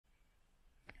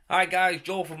Hi guys,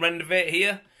 Joe from Renovate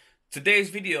here. Today's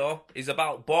video is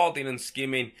about boarding and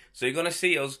skimming. So you're going to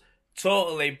see us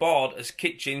totally board as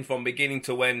kitchen from beginning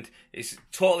to end. It's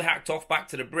totally hacked off back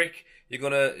to the brick. You're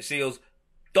going to see us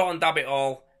dot and dab it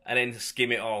all and then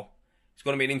skim it all. It's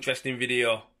going to be an interesting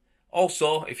video.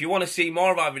 Also, if you want to see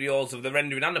more of our videos of the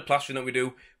rendering and the plastering that we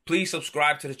do, please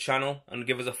subscribe to the channel and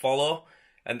give us a follow.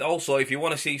 And also, if you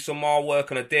want to see some more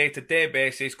work on a day-to-day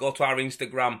basis, go to our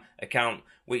Instagram account,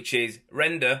 which is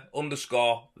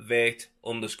render_vate_.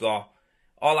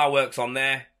 All our work's on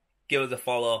there. Give us a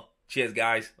follow. Cheers,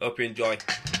 guys. Hope you enjoy.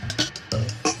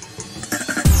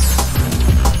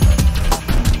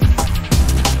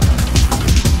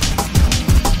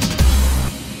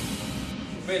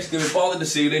 Basically, we boarded the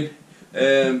ceiling.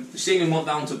 The ceiling went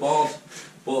down to board,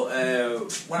 but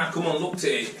when I come and looked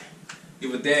at it the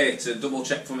other day to double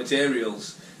check for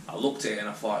materials, I looked at it and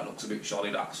I thought it looks a bit shoddy,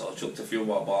 that, so I chucked a few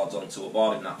more boards onto a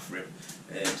boarding that for him.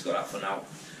 He's got that for now.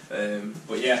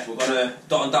 But yeah, we're going to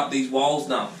dot and dab these walls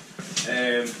now.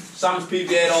 Sam's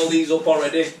PVA'd all these up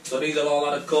already, so these are all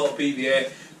had a coat of PVA.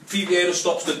 PVA just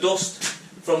stops the dust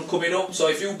from coming up, so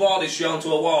if you board this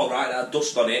onto a wall, right, that had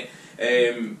dust on it,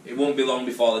 it won't be long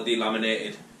before they're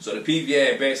delaminated. So the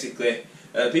PVA basically,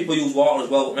 people use water as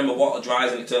well, but remember water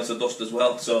dries and it turns to dust as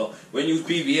well. So when you use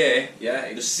PVA, yeah,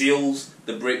 it just seals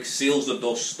the bricks, seals the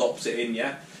dust, stops it in,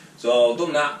 yeah. So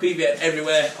done that, PVA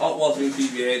everywhere, hot walls been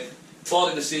PVA'd,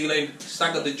 boarded the ceiling,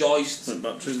 staggered the joists. The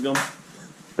battery's gone.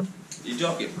 You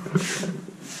joking?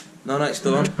 No, it's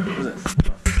still on. Is it?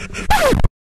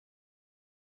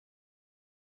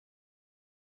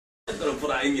 I'm gonna put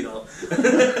that in, you know.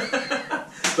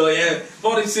 So yeah,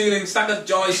 boarded ceiling, staggered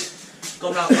joist,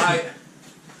 gone out right.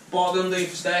 Board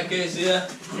underneath the staircase here,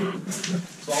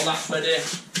 so all that's ready.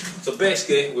 So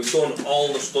basically, we've done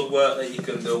all the stud work that you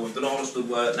can do. We've done all the stud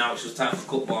work, now it's just time to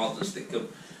cut boards and stick them.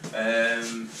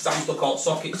 Sam's took all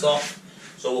sockets off,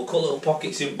 so we'll cut little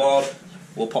pockets in board,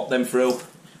 we'll pop them through.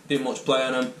 Didn't much play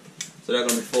on them, so they're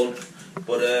going to be fun.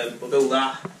 But we'll do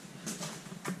that.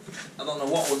 I don't know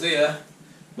what was here,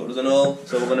 but there's an hole,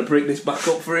 so we're going to brick this back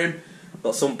up for him.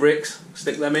 Got some bricks,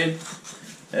 stick them in.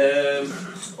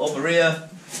 Over here,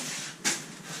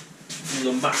 there's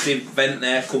a massive vent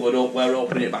there covered up, we're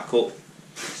opening it back up.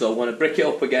 So we're going to brick it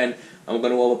up again and we're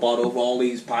going to overboard over all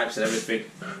these pipes and everything.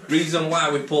 Reason why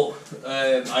we put,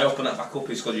 I open that back up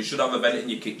is because you should have a vent in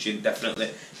your kitchen, definitely.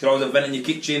 You should always have a vent in your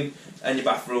kitchen and your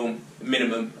bathroom,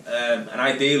 minimum. And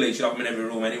ideally you should have them in every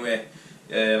room anyway.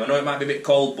 I know it might be a bit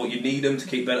cold, but you need them to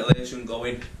keep ventilation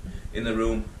going in the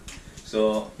room.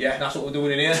 So yeah, that's what we're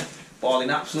doing in here.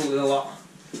 Boarding absolutely a lot.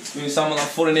 Me and Sam will have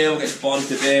fun in here, we'll get it boarded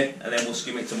today and then we'll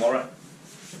skim it tomorrow.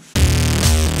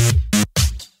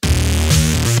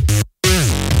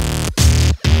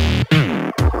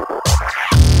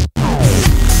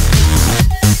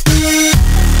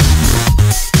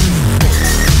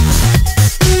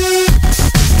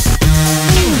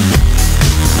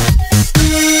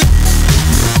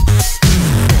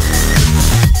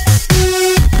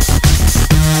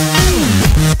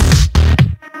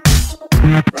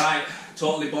 Right,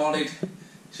 totally boarded.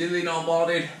 Ceiling all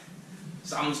boarded.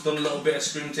 Sam's done a little bit of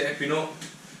scrim taping up.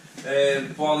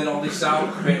 Boarded all this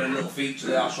out, created a little feature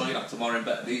there, I'll show you that tomorrow in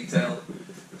better detail.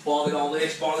 Boarded all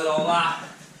this, boarded all that.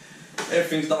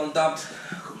 Everything's done and dabbed.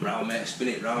 Come round mate, spin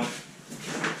it round.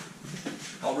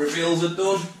 All reveals are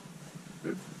done.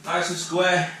 Nice and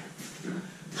square.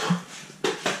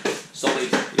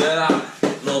 Solid. You hear that?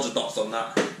 Loads of dots on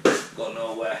that. Got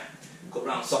nowhere. Cut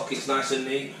round sockets nice and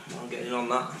neat. I'm getting on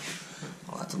that.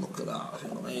 I like to look at that, you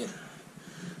know what I mean?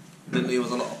 Didn't leave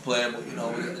us a lot of play, but you know,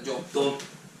 we get the job done.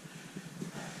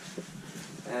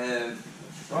 I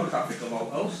can't think of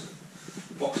what else.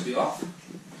 Boxed it off.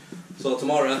 So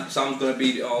tomorrow, Sam's going to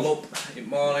beat it all up in the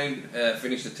morning,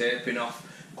 finish the taping off,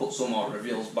 cut some more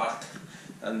reveals back,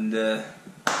 and we'll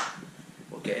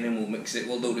get in and we'll mix it.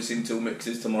 We'll do this in 2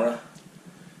 mixes tomorrow.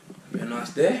 Be a nice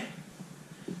day.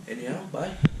 Anyhow,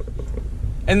 bye.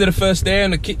 End of the first day on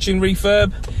the kitchen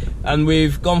refurb, and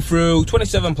we've gone through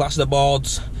 27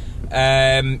 plasterboards.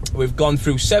 We've gone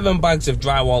through 7 bags of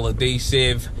drywall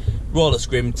adhesive, roll of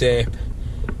scrim tape,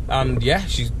 and yeah,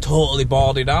 she's totally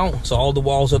boarded out. So all the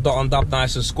walls are dot and dabbed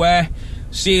nice and square.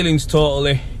 Ceiling's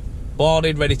totally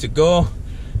boarded, ready to go.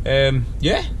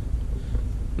 Yeah,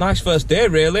 nice first day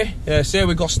really. Say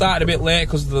we got started a bit late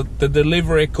because the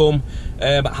delivery come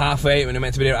at 8:30 when we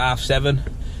meant to be there at 7:30.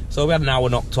 So we had an hour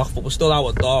knocked off, but we're still out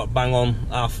at door, bang on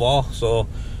 4:30. So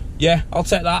yeah, I'll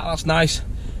take that, that's nice.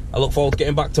 I look forward to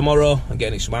getting back tomorrow and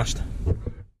getting it smashed.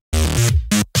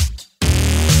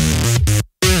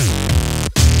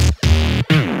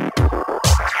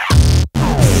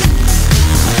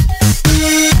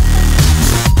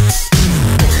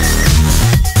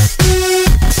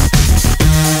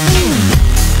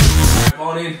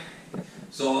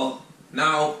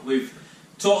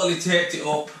 totally taped it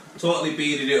up, totally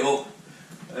beaded it up.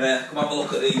 Come have a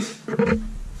look at these.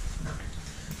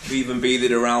 We even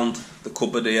beaded around the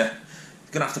cupboard here.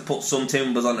 You're gonna have to put some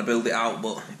timbers on to build it out,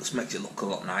 but it just makes it look a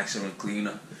lot nicer and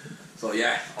cleaner. So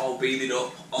yeah, all beaded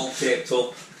up, all taped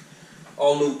up,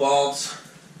 all new boards,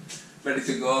 ready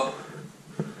to go.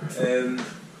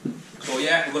 So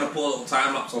yeah, we're gonna put a little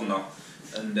time lapse on now,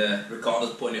 and record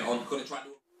us putting it on. Gonna try to.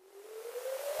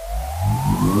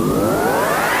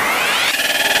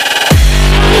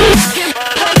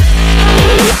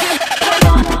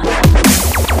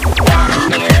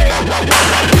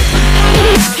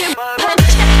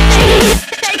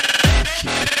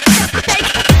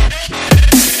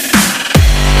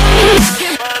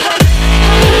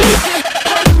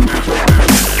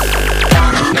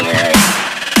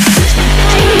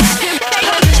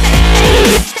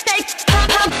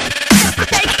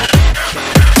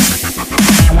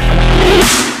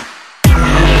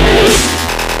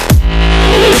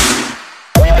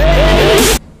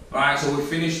 So we've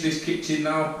finished this kitchen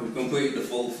now, we've completed the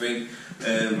full thing.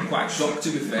 Quite shocked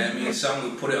to be fair, me and Sam,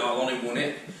 we put it all on in one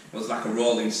hit. It was like a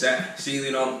rolling set,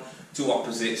 ceiling on, two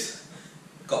opposites,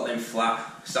 got them flat,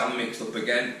 Sam mixed up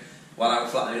again. While I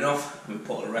was flattening off, we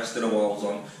put the rest of the walls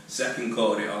on, second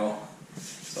coat it all.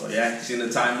 So yeah, it's in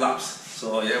the time lapse,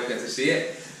 so yeah, we'll get to see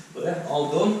it. But yeah, all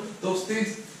done,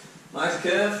 dusted, nice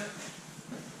curve.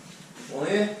 One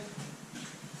here.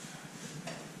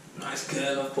 Nice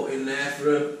curve I've put in there for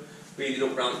them. Beaded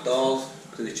up round the doors,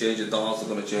 because they changed the doors, they're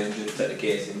going to change them, take the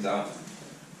casings out.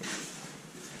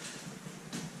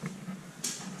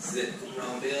 That's it, come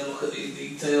round here, look at these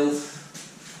details.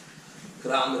 Look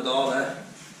at that on the door there.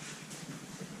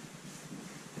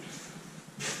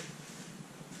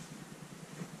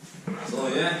 So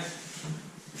yeah,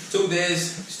 2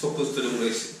 days it took us to do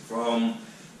this, from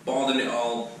boarding it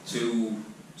all to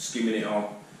skimming it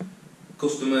all.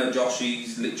 Customer Josh,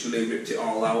 he's literally ripped it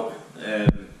all out.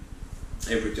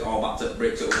 He ripped it all back to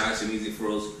bricks, it was nice and easy for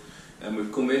us. And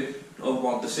we've come in,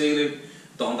 overboard the ceiling,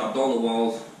 dabbed all the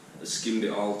walls, skimmed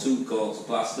it all, 2 coats of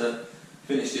plaster,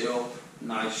 finished it up,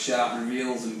 nice sharp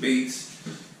reveals and beads.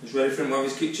 He's ready for him to have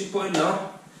his kitchen put in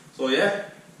now. So yeah,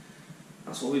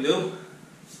 that's what we do.